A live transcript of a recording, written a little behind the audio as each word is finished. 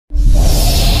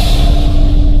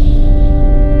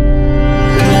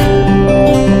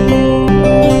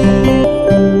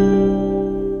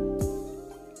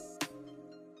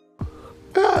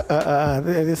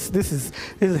is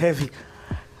heavy.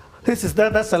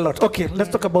 That's a lot. Okay,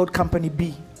 let's talk about company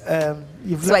B.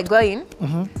 So I go in.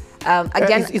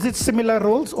 Again, is it similar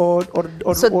roles or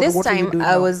so or this what are you time doing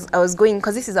I now? was going,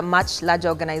 because this is a much larger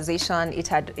organization. It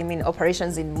had,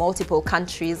 operations in multiple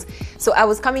countries. So I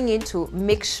was coming in to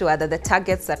make sure that the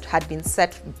targets that had been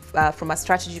set from a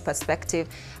strategy perspective,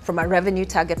 from a revenue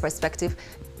target perspective,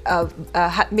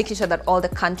 making sure that all the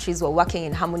countries were working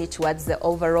in harmony towards the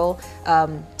overall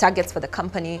targets for the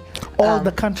company. All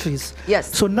the countries.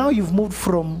 Yes. So now you've moved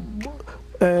from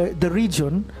the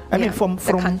region, I mean from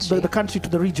the country to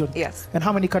the region. Yes. And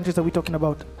how many countries are we talking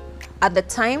about? At the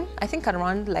time, I think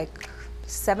around like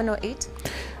 7 or 8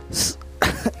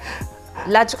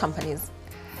 large companies.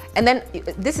 And then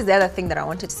this is the other thing that I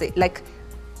wanted to say, like,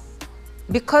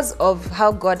 because of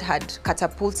how God had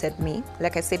catapulted me,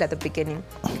 like I said at the beginning,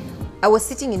 I was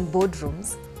sitting in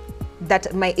boardrooms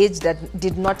that my age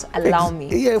did not allow me.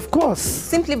 Yeah, of course.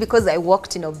 Simply because I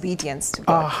walked in obedience to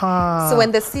God. So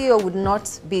when the CEO would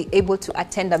not be able to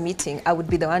attend a meeting, I would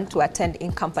be the one to attend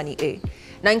in company A.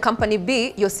 Now in company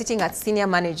B, you're sitting at senior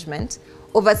management,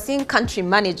 overseeing country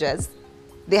managers.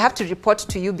 They have to report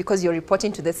to you because you're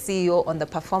reporting to the CEO on the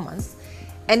performance.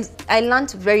 And I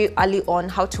learned very early on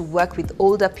how to work with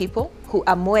older people who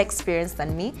are more experienced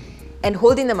than me, and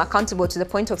holding them accountable to the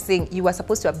point of saying, you were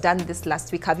supposed to have done this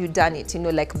last week, have you done it?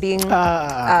 Like being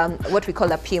what we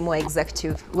call a PMO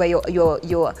executive, where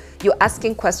you're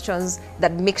asking questions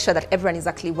that make sure that everyone is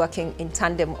actually working in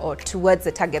tandem or towards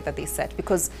the target that they set.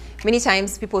 Because many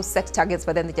times people set targets,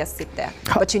 but then they just sit there.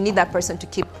 But you need that person to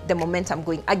keep the momentum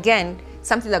going. Again,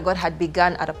 something that God had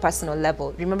begun at a personal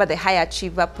level. Remember the high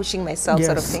achiever, pushing myself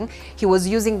sort of thing? He was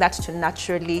using that to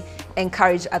naturally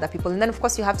encourage other people. And then of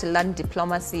course you have to learn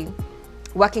diplomacy,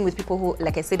 working with people who,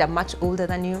 like I said, are much older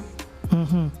than you,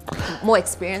 more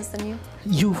experienced than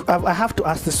you. I have to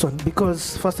ask this one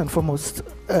because first and foremost,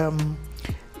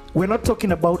 we're not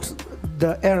talking about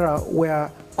the era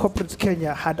where corporate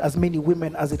Kenya had as many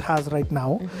women as it has right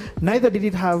now. Neither did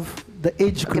it have the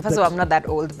age group. Okay, first of all, I'm not that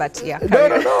old, but yeah.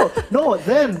 No,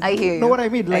 then, I hear you. Know what I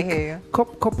mean? Like, I hear you.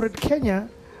 Corporate Kenya,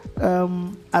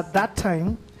 at that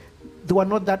time, there were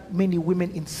not that many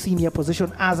women in senior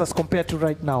position as compared to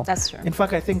right now. That's true. In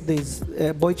fact, I think there's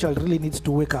boy child really needs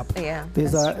to wake up. Yeah,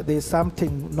 there's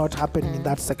something not happening in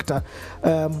that sector.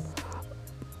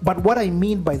 But what I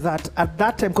mean by that, at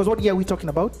that time, because what year are we talking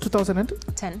about?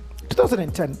 2010.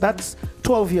 2010. That's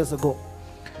 12 years ago.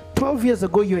 12 years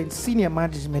ago, you're in senior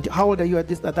management. How old are you at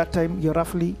that time? You're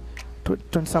roughly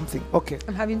 20 something. Okay.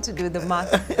 I'm having to do the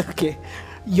math. Okay.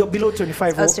 You're below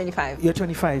 25. I was 25. You're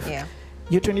 25. Yeah.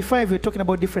 You're 25, you're talking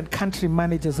about different country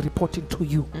managers reporting to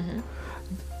you.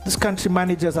 These country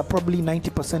managers are probably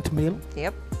 90% male.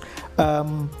 Yep.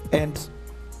 And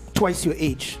twice your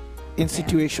age in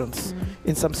situations,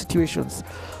 in some situations.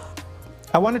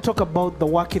 I want to talk about the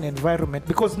working environment,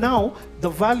 because now the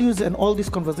values and all these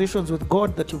conversations with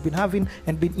God that you've been having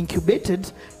and been incubated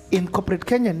in corporate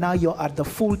Kenya, now you're at the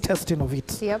full testing of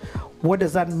it. Yep. What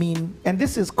does that mean? And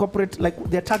this is corporate, like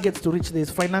their targets to reach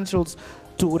this, financials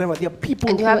to whatever. There are people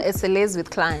and you have SLAs with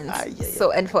clients.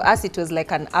 So, and for us it was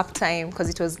like an uptime, because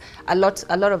it was a lot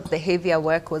of the heavier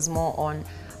work was more on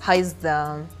how is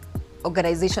the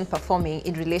organization performing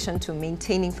in relation to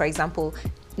maintaining, for example,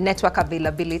 network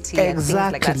availability and things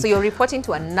like that. So you're reporting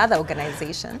to another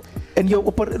organization. And you're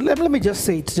let me just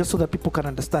say it just so that people can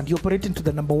understand. You're operating to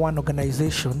the #1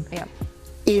 organization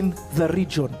in the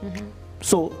region.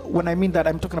 So when I mean that,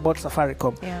 I'm talking about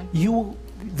Safaricom.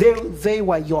 They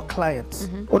were your clients.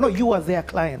 Oh no, you were their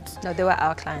clients. No, they were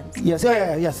our clients. Yes,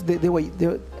 yes. They were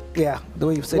the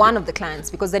way you said one of the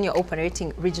clients, because then you're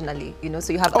operating regionally,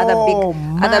 so you have other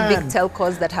big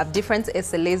telcos that have different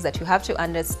SLAs that you have to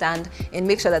understand and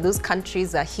make sure that those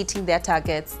countries are hitting their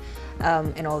targets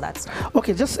and all that stuff.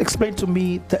 Okay, just explain to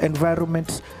me the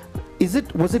environment.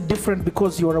 Was it different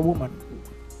because you're a woman?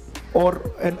 Or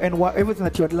everything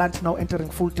that you had learned now entering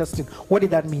full testing, what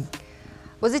did that mean?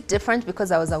 Was it different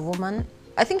because I was a woman?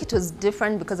 I think it was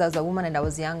different because I was a woman and I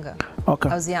was younger. Okay.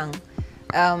 I was young.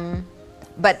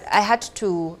 But I had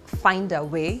to find a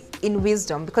way in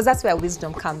wisdom, because that's where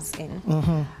wisdom comes in.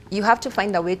 You have to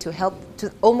find a way to help,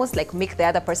 to almost like make the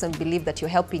other person believe that you're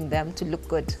helping them to look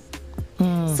good.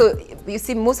 So you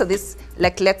see, most of this,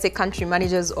 like let's say country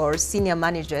managers or senior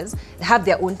managers, have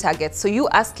their own targets. So you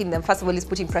asking them, first of all, is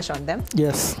putting pressure on them.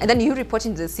 Yes. And then you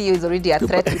reporting to the CEO is already a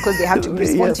threat because they have to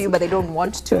respond to you, but they don't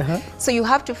want to. So you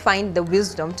have to find the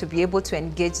wisdom to be able to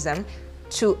engage them,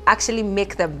 to actually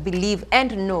make them believe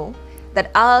and know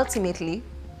that ultimately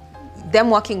them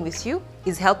working with you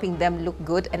is helping them look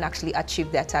good and actually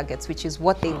achieve their targets, which is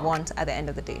what they want at the end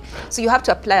of the day. So you have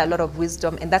to apply a lot of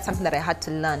wisdom, and that's something that I had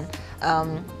to learn.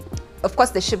 Of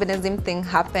course, the chauvinism thing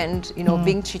happened, you know,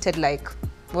 being treated like,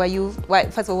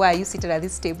 first of all, why are you seated at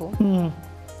this table?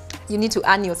 You need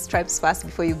to earn your stripes first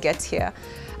before you get here.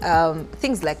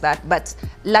 Things like that. But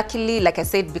luckily, like I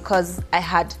said, because I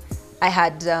had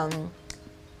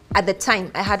at the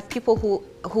time, I had people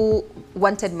who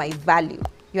wanted my value.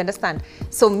 You understand?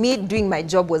 So me doing my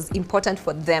job was important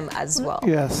for them as well.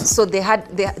 Yes. So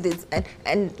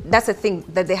and that's the thing,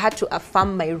 that they had to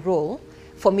affirm my role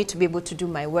for me to be able to do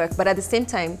my work. But at the same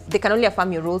time, they can only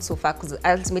affirm your role so far, because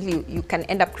ultimately you can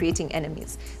end up creating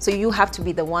enemies. So you have to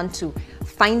be the one to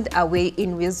find a way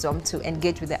in wisdom to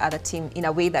engage with the other team in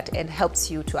a way that it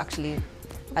helps you to actually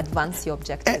advance your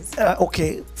objectives.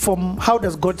 Okay, from how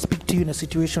does God speak to you in a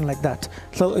situation like that?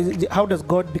 So how does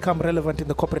God become relevant in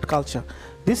the corporate culture?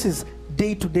 This is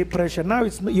day-to-day pressure. Now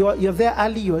you're there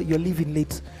early, you're leaving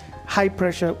late. High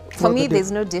pressure. For me, there's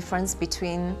no difference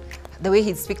between the way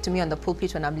he speaks to me on the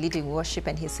pulpit when I'm leading worship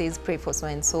and he says, pray for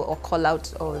so-and-so, or call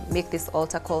out, or make this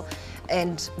altar call.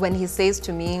 And when he says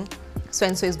to me,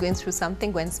 so-and-so is going through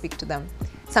something, go and speak to them.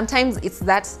 Sometimes it's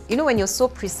that, you know, when you're so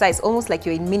precise, almost like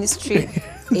you're in ministry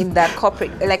in that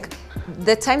corporate, like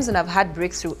the times when I've had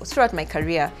breakthrough throughout my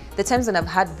career, the times when I've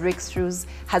had breakthroughs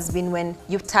has been when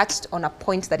you've touched on a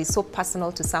point that is so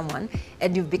personal to someone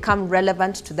and you've become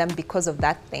relevant to them because of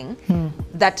that thing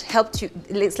that helped you.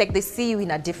 It's like they see you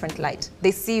in a different light.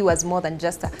 They see you as more than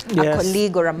just a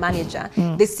colleague or a manager.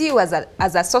 They see you as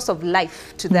a source of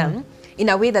life to them, in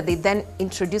a way that they then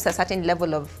introduce a certain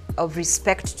level of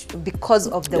respect because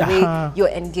of the way you're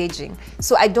engaging.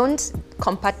 So I don't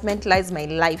compartmentalize my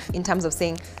life in terms of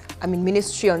saying, I'm in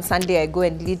ministry on Sunday, I go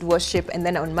and lead worship, and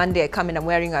then on Monday I come and I'm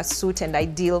wearing a suit and I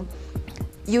deal.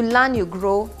 You learn, you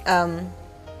grow.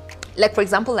 Like for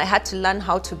example, I had to learn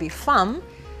how to be firm,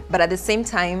 but at the same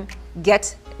time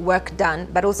get work done,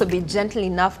 but also be gentle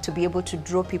enough to be able to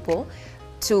draw people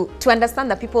to understand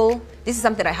that people, this is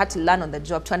something I had to learn on the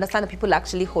job, to understand that people are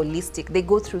actually holistic. They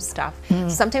go through stuff.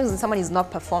 Sometimes when someone is not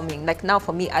performing, like now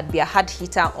for me, I'd be a hard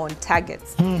hitter on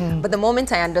targets. But the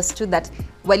moment I understood that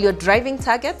while you're driving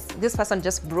targets, this person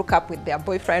just broke up with their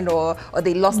boyfriend, or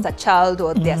they lost a child,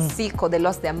 or they're sick, or they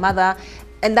lost their mother.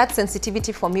 And that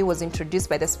sensitivity for me was introduced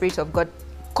by the Spirit of God,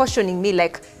 cautioning me,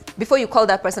 like, before you call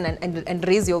that person and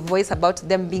raise your voice about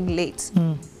them being late,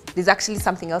 there's actually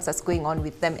something else that's going on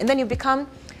with them. And then you become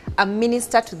a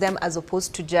minister to them as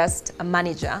opposed to just a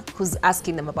manager who's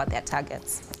asking them about their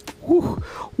targets.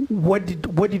 What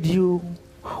did you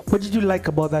like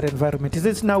about that environment? Is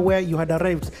this now where you had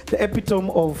arrived, the epitome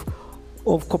of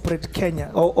corporate Kenya,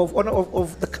 of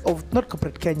not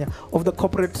corporate Kenya, of the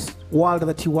corporate world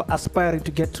that you were aspiring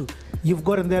to get to? You've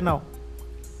gotten there now,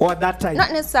 or at that time?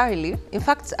 Not necessarily. In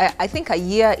fact, I think a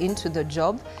year into the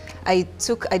job, I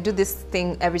do this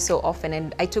thing every so often,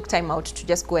 and I took time out to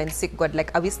just go and seek God, like,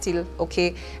 are we still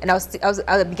okay? And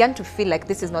I began to feel like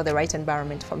this is not the right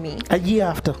environment for me. A year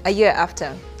after? A year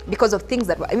after, because of things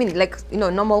that were, I mean, like, you know,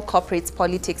 normal corporates,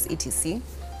 politics, etc.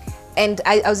 And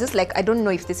I was just like, I don't know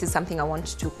if this is something I want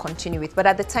to continue with. But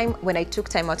at the time when I took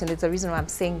time out, and there's a reason why I'm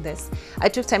saying this, I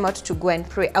took time out to go and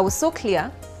pray. I was so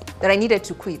clear that I needed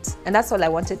to quit, and that's all I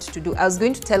wanted to do. I was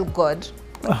going to tell God,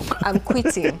 I'm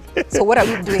quitting. So what are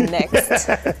we doing next?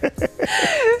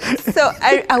 So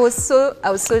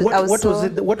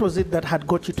what was it that had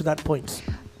got you to that point?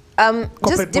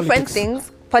 Just different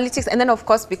things, politics, and then of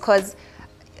course because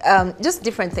just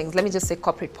different things. Let me just say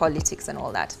corporate politics and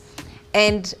all that,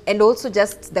 and also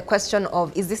just the question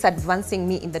of, is this advancing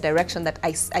me in the direction that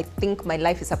I think my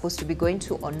life is supposed to be going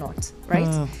to or not,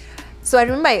 right? So I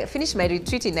remember I finished my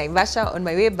retreat in Naivasha. On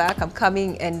my way back, I'm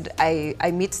coming and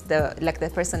I meet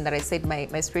the person that I said,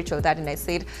 my spiritual dad, and I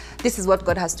said, this is what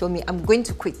God has told me, I'm going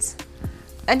to quit.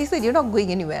 And he said, you're not going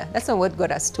anywhere. That's not what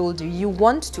God has told you. You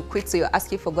want to quit, so you're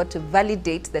asking for God to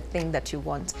validate the thing that you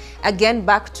want. Again,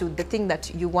 back to the thing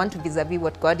that you want vis-a-vis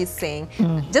what God is saying,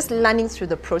 just learning through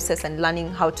the process and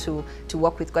learning how to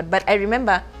work with God. But I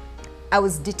remember I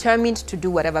was determined to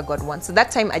do whatever God wants. So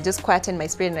that time I just quietened my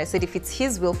spirit and I said, if it's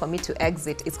His will for me to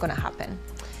exit, it's going to happen.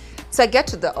 So I get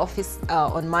to the office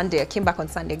on Monday. I came back on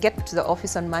Sunday. I get to the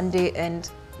office on Monday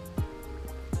and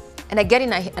I get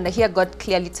in and I hear God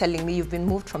clearly telling me, you've been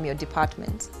moved from your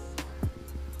department.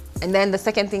 And then the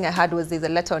second thing I heard was, there's a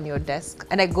letter on your desk.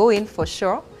 And I go in for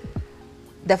sure.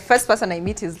 the first person I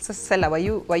meet is, Stella, were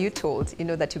you told, you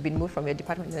know, that you've been moved from your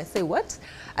department? And I say, what?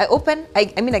 I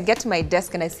get to my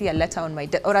desk and I see a letter on my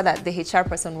desk, or rather the HR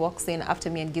person walks in after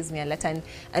me and gives me a letter,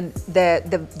 and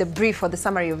the brief or the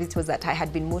summary of it was that I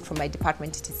had been moved from my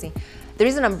department, etc. The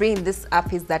reason I'm bringing this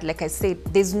up is that, like I said,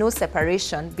 there's no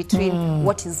separation between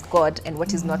what is God and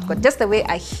what is not God. Just the way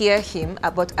I hear him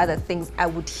about other things, I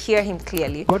would hear him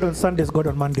clearly. God on Sundays, God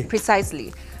on Monday.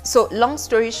 Precisely. So long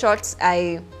story short,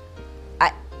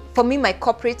 for me, my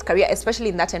corporate career, especially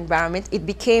in that environment, it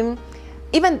became,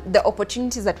 even the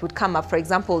opportunities that would come up. For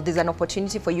example, there's an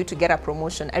opportunity for you to get a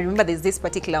promotion. I remember there's this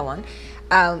particular one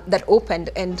that opened,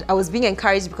 and I was being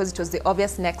encouraged because it was the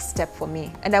obvious next step for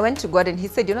me. And I went to God and he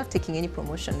said, you're not taking any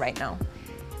promotion right now.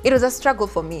 It was a struggle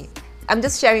for me. I'm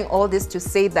just sharing all this to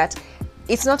say that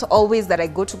it's not always that I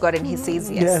go to God and he says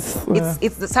yes.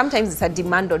 Sometimes it's a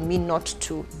demand on me not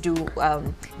to do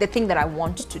the thing that I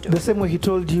want to do. The same way he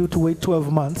told you to wait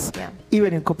 12 months,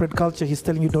 even in corporate culture, he's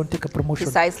telling you don't take a promotion.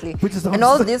 Precisely. And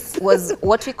all this was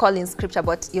what we call in scripture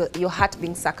about your heart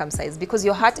being circumcised, because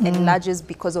your heart enlarges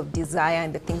because of desire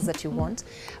and the things that you want.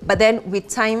 But then with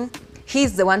time,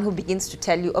 he's the one who begins to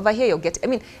tell you, over here you'll get,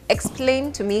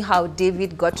 explain to me how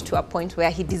David got to a point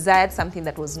where he desired something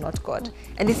that was not God.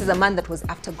 And this is a man that was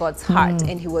after God's heart,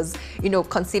 and he was,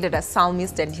 considered a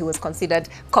psalmist, and he was considered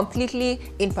completely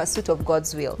in pursuit of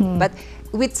God's will. But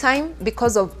with time,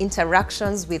 because of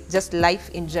interactions with just life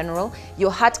in general,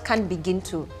 your heart can begin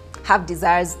to have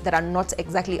desires that are not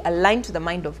exactly aligned to the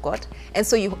mind of God. And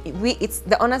so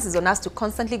the onus is on us to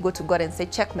constantly go to God and say,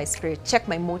 check my spirit, check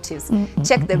my motives,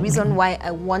 check the reason why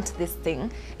I want this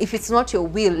thing. If it's not your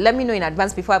will, let me know in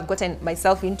advance before I've gotten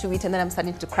myself into it, and then I'm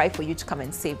starting to cry for you to come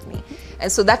and save me.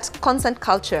 And so that constant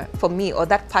culture for me, or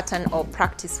that pattern or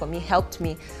practice for me, helped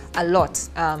me a lot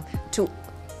to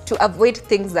avoid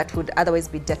things that would otherwise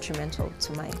be detrimental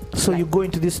to my So life. You go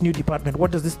into this new department.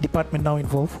 What does this department now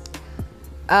involve?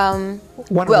 Well,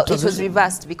 it was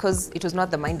reversed because it was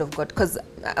not the mind of God. Because,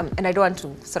 and I don't want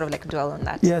to sort of like dwell on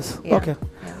that. Yes. Yeah. Okay.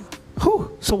 Yeah.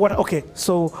 So what? Okay.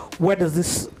 So where does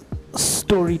this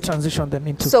story transition then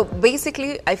into? So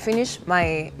basically, I finished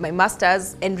my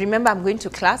master's, and remember, I'm going to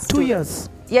class. 2 years.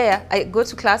 Yeah. I go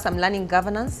to class. I'm learning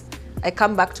governance. I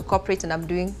come back to corporate, and I'm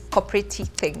doing corporate-y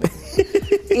things.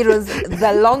 It was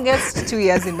the longest 2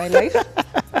 years in my life.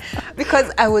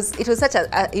 Because it was such a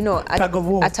tug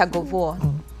of war.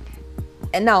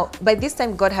 And now, by this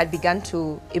time, God had begun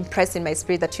to impress in my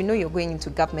spirit that, you're going into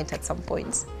government at some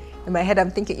point. In my head,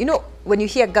 I'm thinking, when you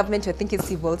hear government, you're thinking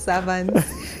civil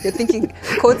servants, you're thinking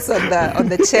coats on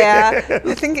the chair,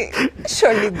 you're thinking,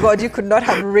 surely God, you could not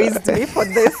have raised me for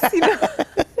this,